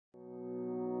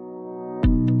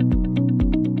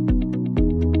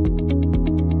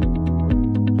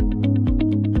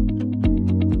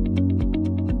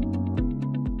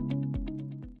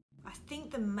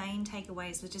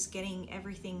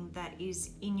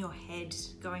is in your head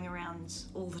going around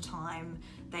all the time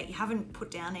that you haven't put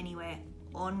down anywhere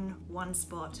on one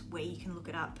spot where you can look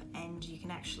it up and you can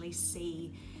actually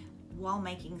see, while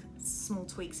making small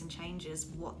tweaks and changes,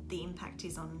 what the impact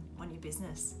is on your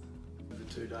business. Over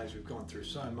 2 days we've gone through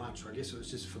so much. I guess it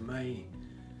was just for me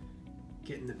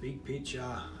getting the big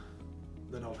picture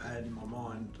that I've had in my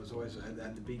mind. I've always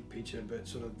had the big picture, but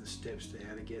sort of the steps to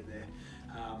how to get there,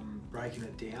 breaking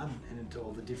it down and into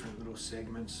all the different little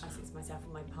segments. Since myself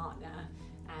and my partner,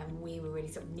 we were really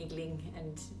sort of niggling,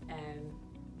 and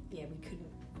yeah, we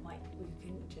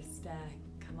couldn't just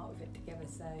come up with it together.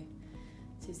 So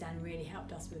Suzanne really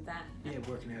helped us with that. Yeah,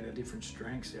 working out our different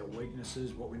strengths, our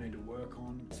weaknesses, what we need to work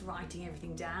on. Writing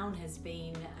everything down has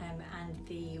been, and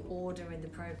the order in the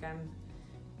program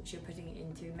which you're putting it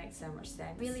into makes so much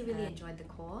sense. Really enjoyed the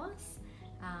course.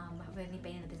 I've only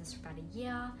been in the business for about a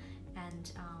year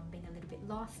and been a little bit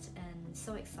lost, and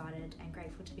so excited and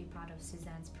grateful to be part of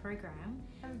Suzanne's program.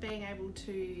 And being able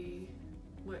to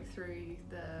work through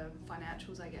the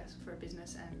financials, I guess, for a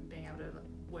business, and being able to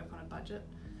work on a budget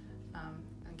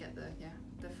and get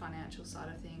the financial side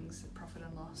of things, profit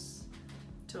and loss,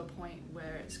 to a point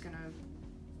where it's going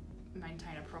to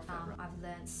maintain a profit. I've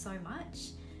learned so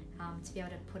much. To be able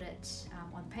to put it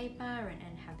on paper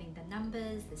and having the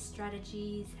numbers, the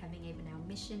strategies, having even our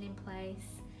mission in place,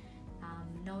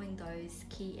 knowing those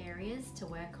key areas to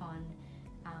work on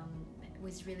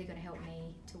was really going to help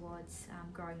me towards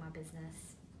growing my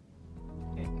business.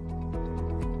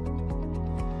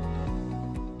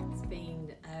 It's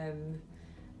been,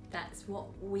 that's what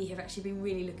we have actually been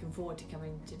really looking forward to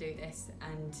coming to do this,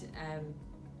 and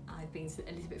I've been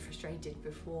a little bit frustrated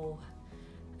before.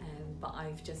 But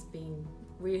I've just been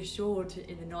reassured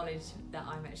in the knowledge that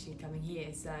I'm actually coming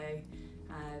here, so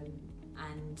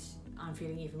and I'm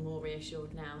feeling even more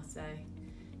reassured now, so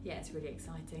yeah, it's really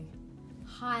exciting.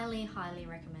 Highly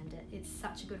recommend it. It's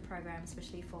such a good program,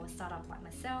 especially for a startup like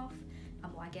myself,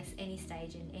 or I guess any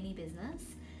stage in any business,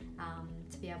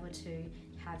 to be able to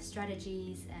have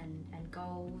strategies and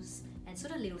goals and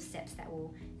sort of little steps that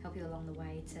will help you along the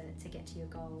way to get to your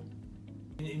goal.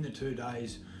 In the 2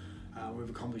 days, we've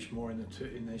accomplished more in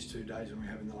these 2 days than we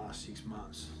have in the last 6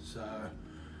 months. So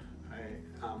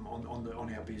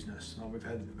on our business, we've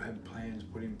had plans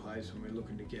put in place, and we're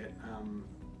looking to get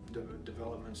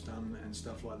developments done and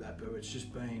stuff like that. But it's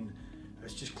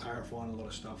just clarifying a lot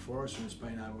of stuff for us, and it's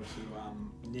been able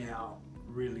to now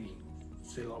really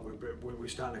feel like we're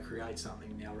starting to create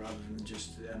something now rather than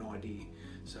just an idea.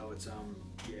 So it's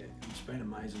yeah, it's been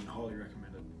amazing. Highly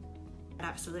recommended. I'd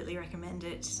absolutely recommend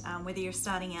it, whether you're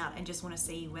starting out and just want to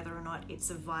see whether or not it's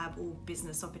a viable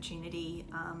business opportunity,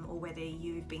 or whether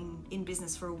you've been in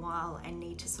business for a while and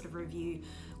need to sort of review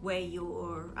where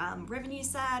your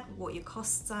revenue's at, what your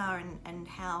costs are, and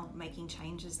how making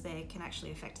changes there can actually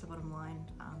affect the bottom line.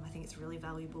 I think it's really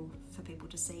valuable for people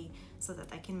to see so that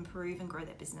they can improve and grow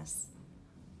their business.